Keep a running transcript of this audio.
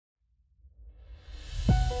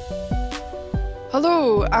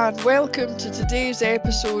Hello and welcome to today's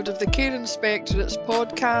episode of the Care Inspectorate's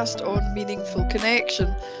podcast on meaningful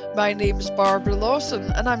connection. My name is Barbara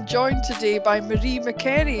Lawson and I'm joined today by Marie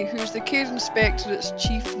McKerry, who's the Care Inspectorate's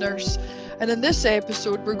Chief Nurse. And in this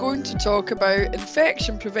episode we're going to talk about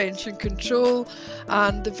infection prevention control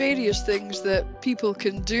and the various things that people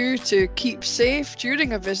can do to keep safe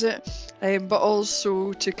during a visit, but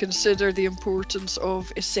also to consider the importance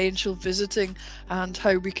of essential visiting and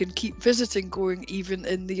how we can keep visiting going even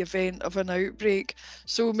in the event of an outbreak.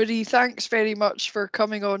 So Marie, thanks very much for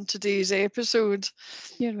coming on today's episode.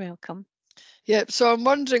 You're welcome. Yep, so I'm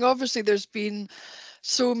wondering, obviously there's been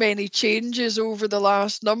so many changes over the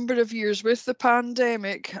last number of years with the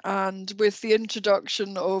pandemic, and with the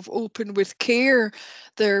introduction of Open with Care,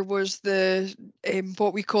 there was the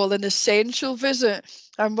what we call an essential visit.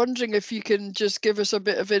 I'm wondering if you can just give us a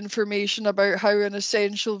bit of information about how an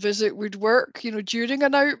essential visit would work, during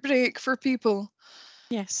an outbreak for people.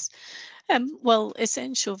 Yes. Well,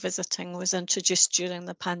 essential visiting was introduced during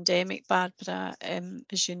the pandemic, Barbara,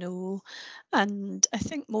 as you know, and I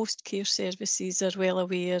think most care services are well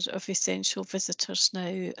aware of essential visitors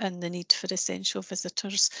now and the need for essential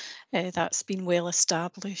visitors. That's been well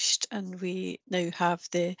established, and we now have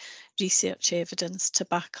the research evidence to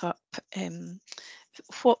back up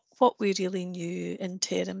what we really knew in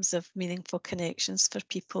terms of meaningful connections for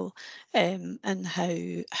people, and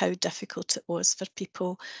how difficult it was for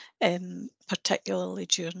people, particularly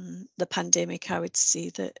during the pandemic. I would say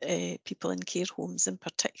that people in care homes in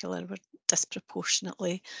particular were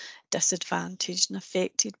disproportionately disadvantaged and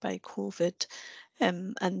affected by COVID,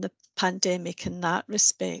 and the pandemic in that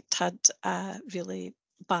respect had a really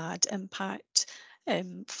bad impact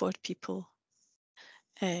for people.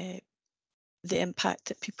 Uh, the impact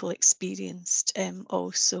that people experienced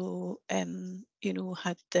also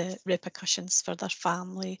had the repercussions for their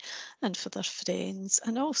family and for their friends,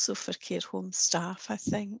 and also for care home staff. I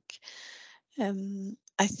think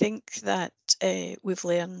that we've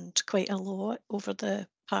learned quite a lot over the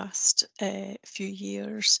past few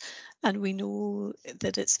years, and we know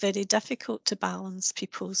that it's very difficult to balance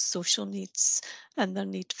people's social needs and their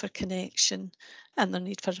need for connection and their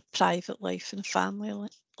need for a private life and family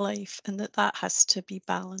life, and that has to be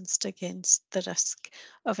balanced against the risk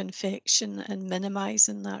of infection and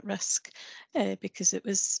minimising that risk, because it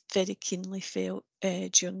was very keenly felt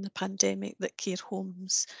during the pandemic that care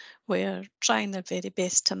homes were trying their very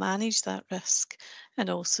best to manage that risk and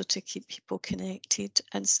also to keep people connected.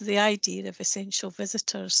 And so the idea of essential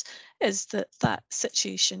visitors is that that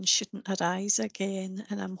situation shouldn't arise again.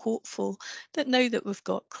 And I'm hopeful that now that we've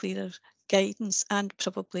got clearer guidance and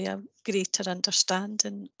probably a greater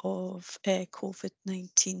understanding of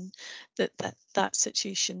COVID-19, that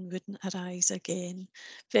situation wouldn't arise again.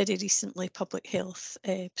 Very recently, Public Health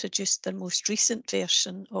produced their most recent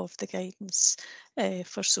version of the guidance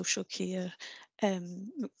for social care.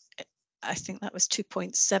 I think that was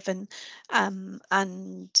 2.7,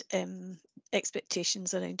 and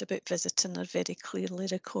expectations around about visiting are very clearly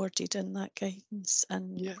recorded in that guidance,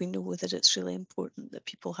 and we know that it's really important that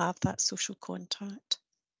people have that social contact.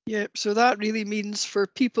 Yep, so that really means for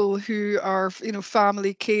people who are,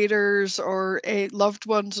 family carers or loved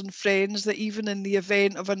ones and friends, that even in the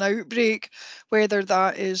event of an outbreak, whether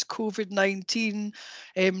that is COVID-19,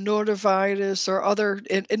 norovirus, or other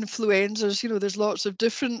influenzas, there's lots of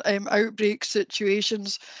different outbreak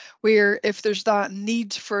situations where if there's that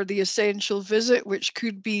need for the essential visit, which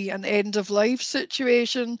could be an end of life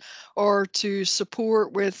situation or to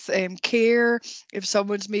support with care, if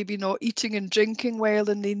someone's maybe not eating and drinking well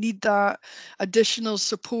and they need that additional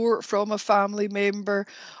support from a family member,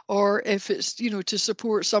 or if it's, to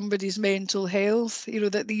support somebody's mental health,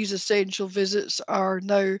 that these essential visits are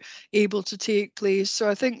now able to take place. So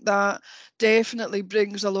I think that definitely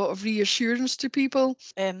brings a lot of reassurance to people.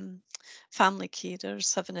 Family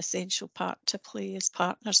carers have an essential part to play as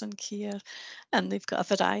partners in care, and they've got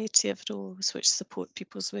a variety of roles which support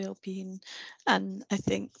people's well-being, and I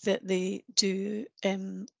think that they do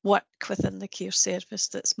work within the care service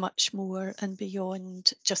that's much more and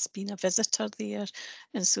beyond just being a visitor there,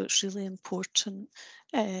 and so it's really important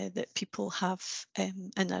that people have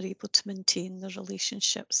and are able to maintain their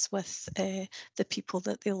relationships with the people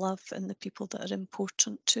that they love and the people that are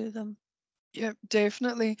important to them. Yep,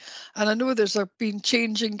 definitely. And I know been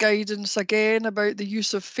changing guidance again about the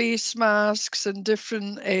use of face masks and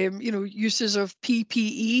different, uses of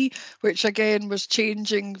PPE, which again was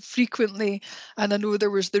changing frequently. And I know there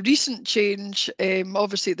was the recent change,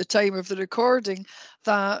 obviously at the time of the recording,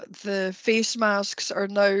 that the face masks are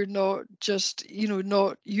now not just,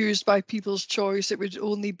 not used by people's choice. It would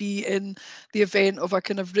only be in the event of a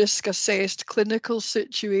kind of risk assessed clinical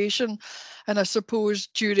situation. And I suppose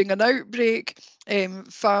during an outbreak,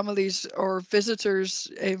 families or visitors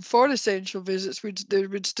for essential visits there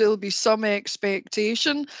would still be some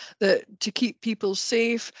expectation that to keep people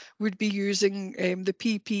safe would be using the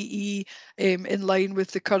PPE in line with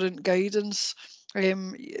the current guidance.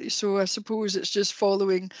 So I suppose it's just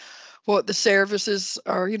following what the services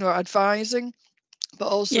are, advising, but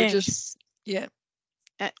also just, Yes. yeah.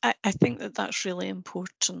 I think that that's really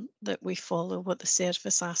important that we follow what the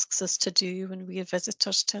service asks us to do when we are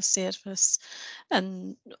visitors to a service.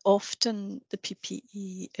 And often the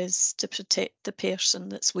PPE is to protect the person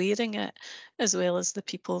that's wearing it, as well as the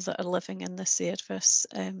people that are living in the service.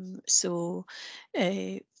 Uh,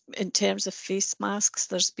 in terms of face masks,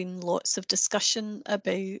 there's been lots of discussion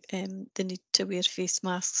about the need to wear face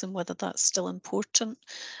masks and whether that's still important.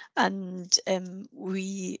 And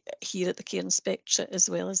we here at the Care Inspectorate, as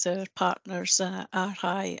well as our partners at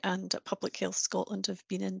RHI and at Public Health Scotland, have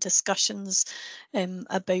been in discussions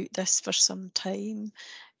about this for some time.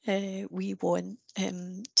 We want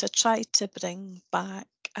to try to bring back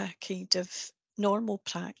a kind of normal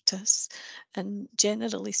practice, and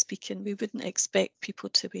generally speaking we wouldn't expect people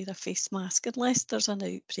to wear a face mask unless there's an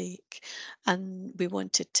outbreak, and we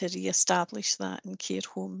wanted to re-establish that in care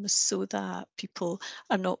homes so that people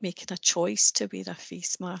are not making a choice to wear a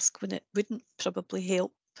face mask when it wouldn't probably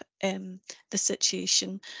help um, the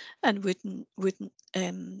situation and wouldn't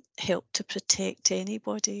help to protect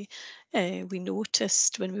anybody. We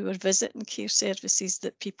noticed when we were visiting care services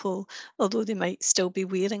that people, although they might still be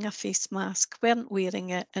wearing a face mask, weren't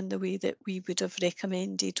wearing it in the way that we would have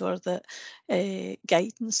recommended or that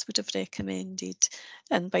guidance would have recommended.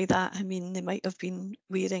 And by that I mean they might have been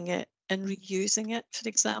wearing it and reusing it, for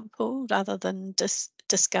example, rather than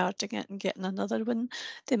discarding it and getting another one.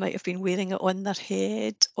 They might have been wearing it on their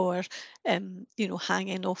head or,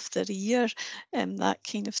 hanging off their ear, that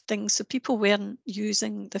kind of thing. So people weren't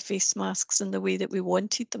using the face masks in the way that we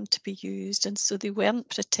wanted them to be used, and so they weren't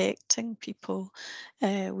protecting people.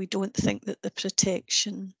 We don't think that the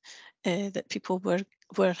protection that people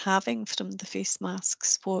were having from the face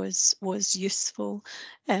masks was useful,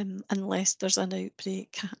 unless there's an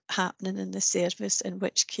outbreak happening in the service, in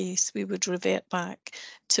which case we would revert back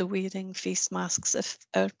to wearing face masks if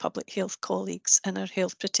our public health colleagues and our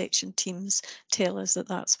health protection teams tell us that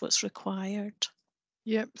that's what's required.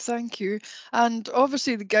 Yep, thank you. And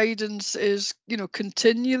obviously, the guidance is,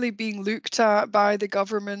 continually being looked at by the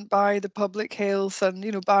government, by the public health,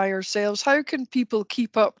 and, by ourselves. How can people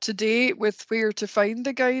keep up to date with where to find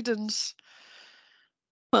the guidance?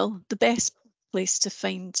 Well, the best place to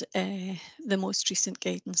find the most recent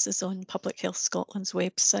guidance is on Public Health Scotland's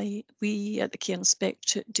website. We at the Care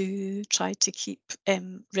Inspectorate do try to keep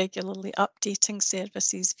regularly updating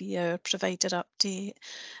services via our provider update,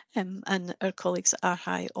 and our colleagues at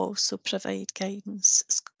RHI also provide guidance.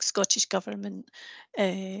 Scottish Government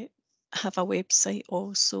have a website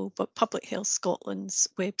also, but Public Health Scotland's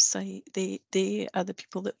website, they are the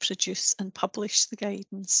people that produce and publish the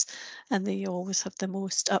guidance, and they always have the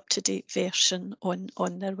most up-to-date version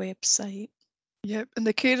on their website. Yep, and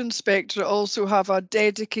the Care Inspectorate also have a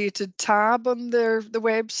dedicated tab on the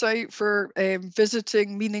website for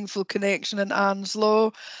visiting Meaningful Connection and Anne's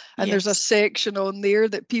Law, and there's a Yes. section on there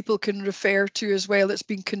that people can refer to as well. It's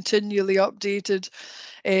been continually updated.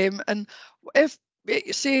 And if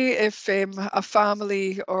say if a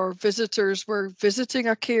family or visitors were visiting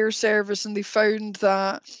a care service and they found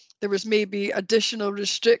that there was maybe additional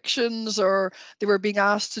restrictions or they were being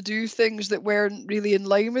asked to do things that weren't really in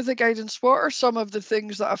line with the guidance, what are some of the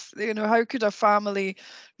things that how could a family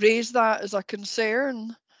raise that as a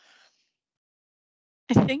concern?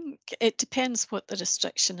 I think it depends what the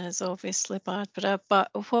restriction is, obviously, Barbara. But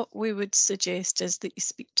what we would suggest is that you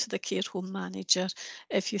speak to the care home manager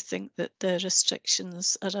if you think that the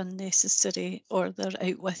restrictions are unnecessary or they're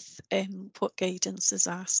out with what guidance is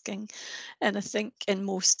asking. And I think in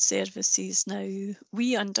most services now,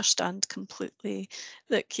 we understand completely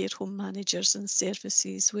that care home managers and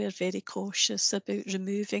services were very cautious about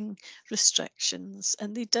removing restrictions.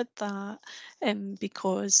 And they did that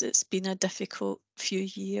because it's been a difficult few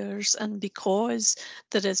years and because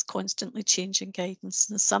there is constantly changing guidance,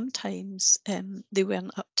 and sometimes they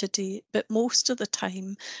weren't up to date, but most of the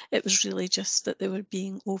time it was really just that they were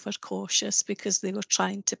being overcautious because they were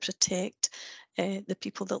trying to protect the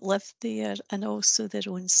people that lived there and also their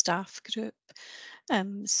own staff group.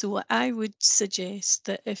 So I would suggest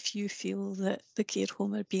that if you feel that the care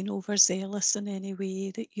home are being overzealous in any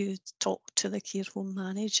way, that you talk to the care home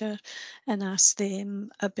manager and ask them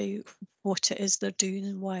about what it is they're doing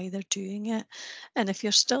and why they're doing it. And if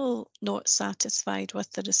you're still not satisfied with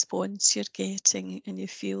the response you're getting and you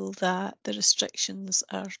feel that the restrictions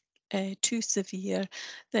are too severe,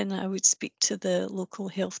 then I would speak to the local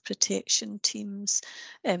health protection teams,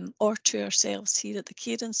 or to ourselves here at the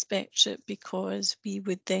Care Inspectorate, because we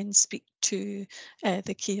would then speak to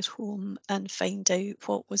the care home and find out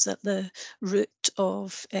what was at the root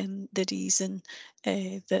of the reason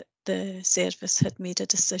that the service had made a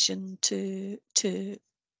decision to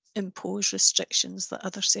impose restrictions that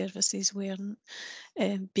other services weren't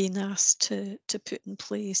being asked to put in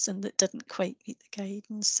place, and that didn't quite meet the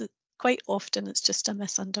guidance. So quite often it's just a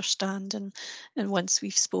misunderstanding, and once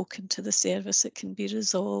we've spoken to the service it can be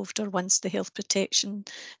resolved, or once the health protection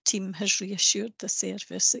team has reassured the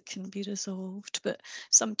service it can be resolved. But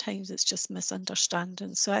sometimes it's just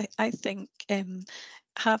misunderstanding. So I think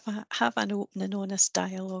have an open and honest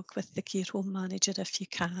dialogue with the care home manager if you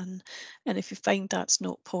can, and if you find that's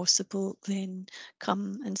not possible, then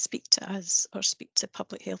come and speak to us or speak to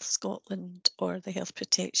Public Health Scotland or the health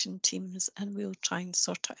protection teams, and we'll try and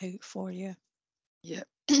sort it out for you. Yeah.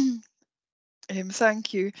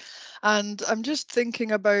 Thank you. And I'm just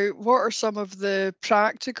thinking about what are some of the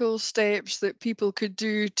practical steps that people could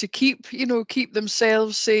do to keep, keep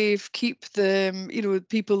themselves safe, keep them,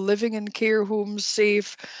 people living in care homes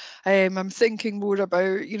safe. I'm thinking more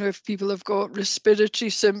about, if people have got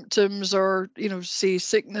respiratory symptoms or, say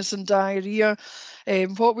sickness and diarrhea,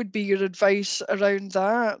 what would be your advice around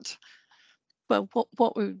that? Well,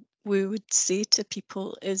 what we would say to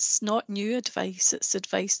people is not new advice, it's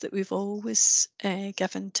advice that we've always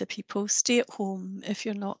given to people. Stay at home if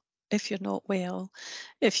you're not well,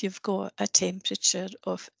 if you've got a temperature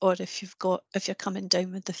of, or if you're coming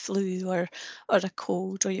down with the flu or a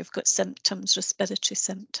cold, or you've got symptoms, respiratory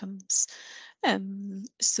symptoms.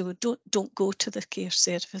 So don't go to the care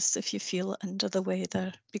service if you feel under the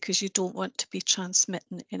weather, because you don't want to be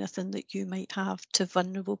transmitting anything that you might have to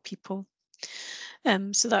vulnerable people.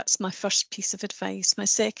 So that's my first piece of advice. My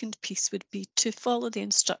second piece would be to follow the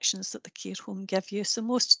instructions that the care home give you. So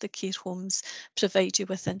most of the care homes provide you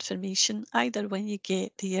with information, either when you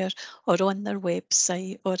get there or on their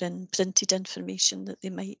website, or in printed information that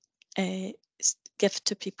they might give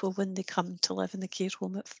to people when they come to live in the care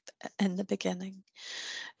home in the beginning.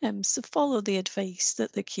 So follow the advice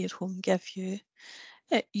that the care home give you.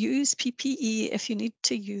 Use PPE if you need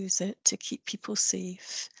to use it to keep people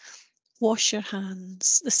safe. Wash your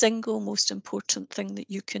hands. The single most important thing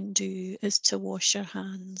that you can do is to wash your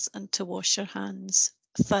hands, and to wash your hands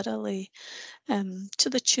thoroughly, to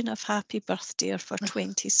the tune of happy birthday or for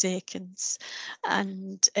 20 seconds,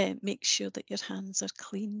 and make sure that your hands are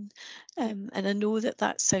clean. And I know that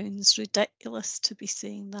that sounds ridiculous to be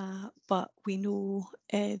saying that, but we know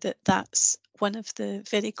that that's one of the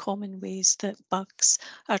very common ways that bugs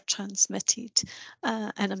are transmitted.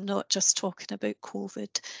 And I'm not just talking about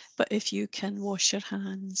COVID, but if you can wash your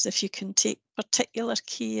hands, if you can take particular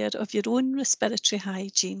care of your own respiratory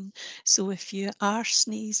hygiene. So if you are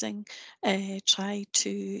sneezing, try to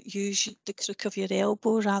use the crook of your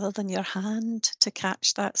elbow rather than your hand to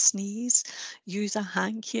catch that sneeze. Use a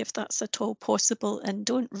hanky if that's at all possible, and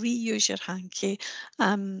don't reuse your hanky.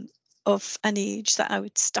 Of an age that I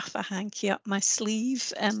would stuff a hanky up my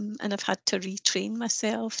sleeve, and I've had to retrain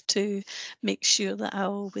myself to make sure that I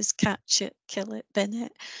always catch it, kill it, bin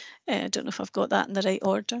it. I don't know if I've got that in the right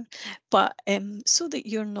order, but so that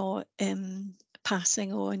you're not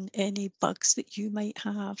passing on any bugs that you might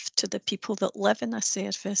have to the people that live in a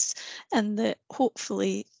service, and that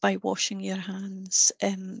hopefully by washing your hands,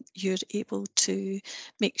 you're able to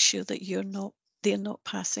make sure that they're not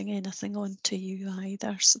passing anything on to you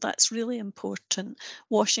either. So that's really important.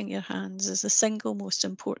 Washing your hands is the single most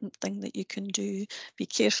important thing that you can do. Be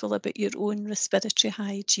careful about your own respiratory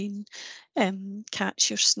hygiene. Catch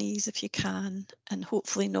your sneeze if you can, and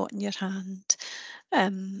hopefully not in your hand.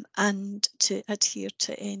 And to adhere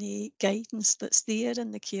to any guidance that's there in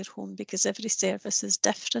the care home, because every service is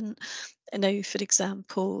different. And now, for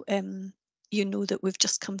example, you know that we've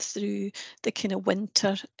just come through the kind of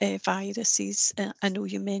winter viruses. I know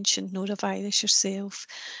you mentioned norovirus yourself.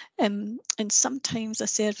 And sometimes a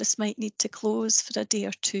service might need to close for a day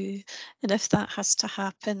or two. And if that has to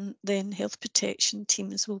happen, then health protection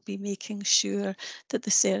teams will be making sure that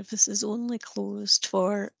the service is only closed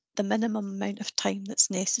for the minimum amount of time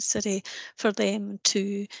that's necessary for them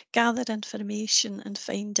to gather information and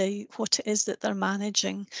find out what it is that they're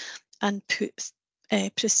managing, and put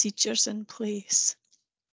procedures in place.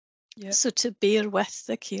 Yeah. So to bear with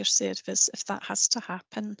the care service if that has to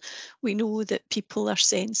happen. We know that people are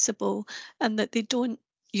sensible and that they don't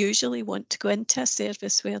usually want to go into a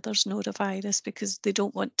service where there's norovirus because they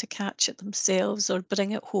don't want to catch it themselves or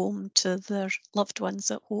bring it home to their loved ones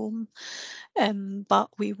at home. But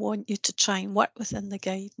we want you to try and work within the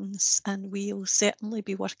guidance, and we'll certainly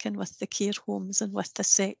be working with the care homes and with the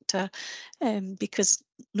sector, because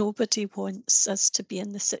nobody wants us to be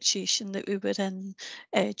in the situation that we were in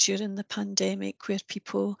during the pandemic, where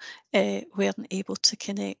people weren't able to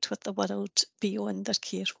connect with the world beyond their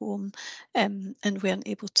care home, and weren't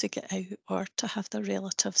able to get out or to have their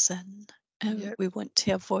relatives in. Yeah. We want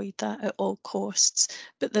to avoid that at all costs,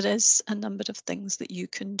 but there is a number of things that you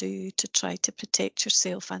can do to try to protect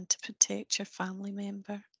yourself and to protect your family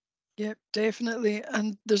member. Yep, definitely.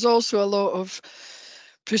 And there's also a lot of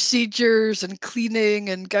procedures and cleaning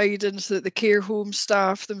and guidance that the care home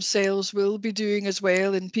staff themselves will be doing as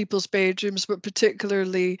well in people's bedrooms, but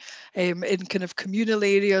particularly in kind of communal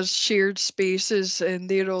areas, shared spaces, and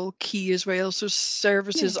they're all key as well. So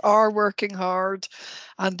services Yes, are working hard,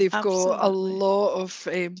 and they've got a absolutely. lot of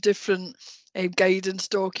different guidance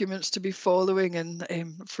documents to be following and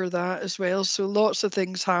for that as well. So lots of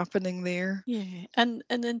things happening there. Yeah, and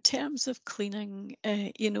in terms of cleaning,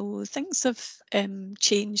 things have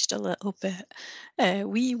changed a little bit.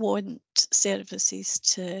 We want services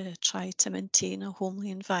to try to maintain a homely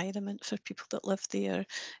environment for people that live there.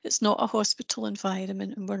 It's not a hospital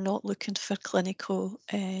environment, and we're not looking for clinical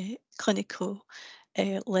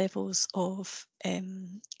levels of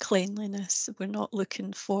cleanliness. We're not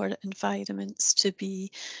looking for environments to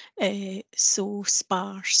be so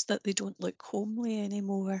sparse that they don't look homely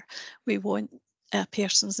anymore. We want a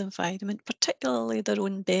person's environment, particularly their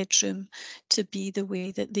own bedroom, to be the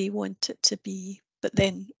way that they want it to be. But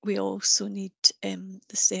then we also need the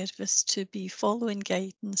service to be following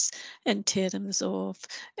guidance in terms of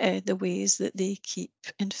the ways that they keep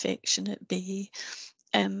infection at bay.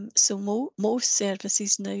 So most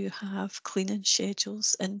services now have cleaning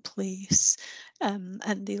schedules in place, and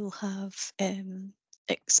they'll have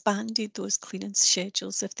expanded those cleaning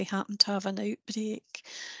schedules if they happen to have an outbreak.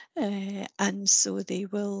 And so they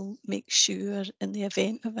will make sure in the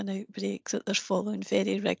event of an outbreak that they're following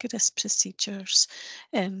very rigorous procedures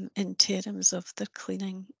in terms of the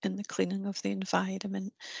cleaning and the cleaning of the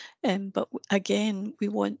environment. But again, we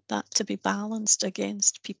want that to be balanced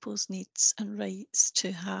against people's needs and rights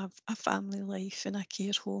to have a family life in a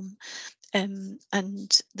care home, and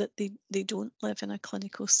that they don't live in a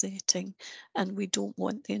clinical setting. And we don't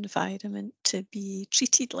want the environment to be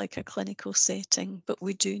treated like a clinical setting, but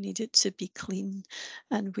we do need it to be clean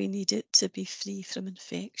and we need it to be free from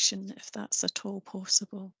infection if that's at all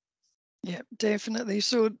possible. Yeah, definitely.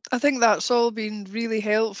 So I think that's all been really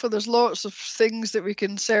helpful. There's lots of things that we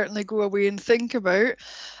can certainly go away and think about.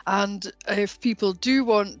 And if people do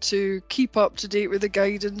want to keep up to date with the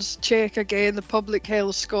guidance, check again the Public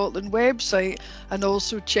Health Scotland website and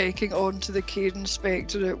also checking onto the Care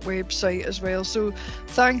Inspectorate website as well. So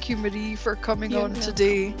thank you, Marie, for coming You're on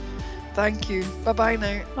today. welcome. Thank you. Bye bye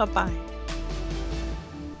now. Bye bye.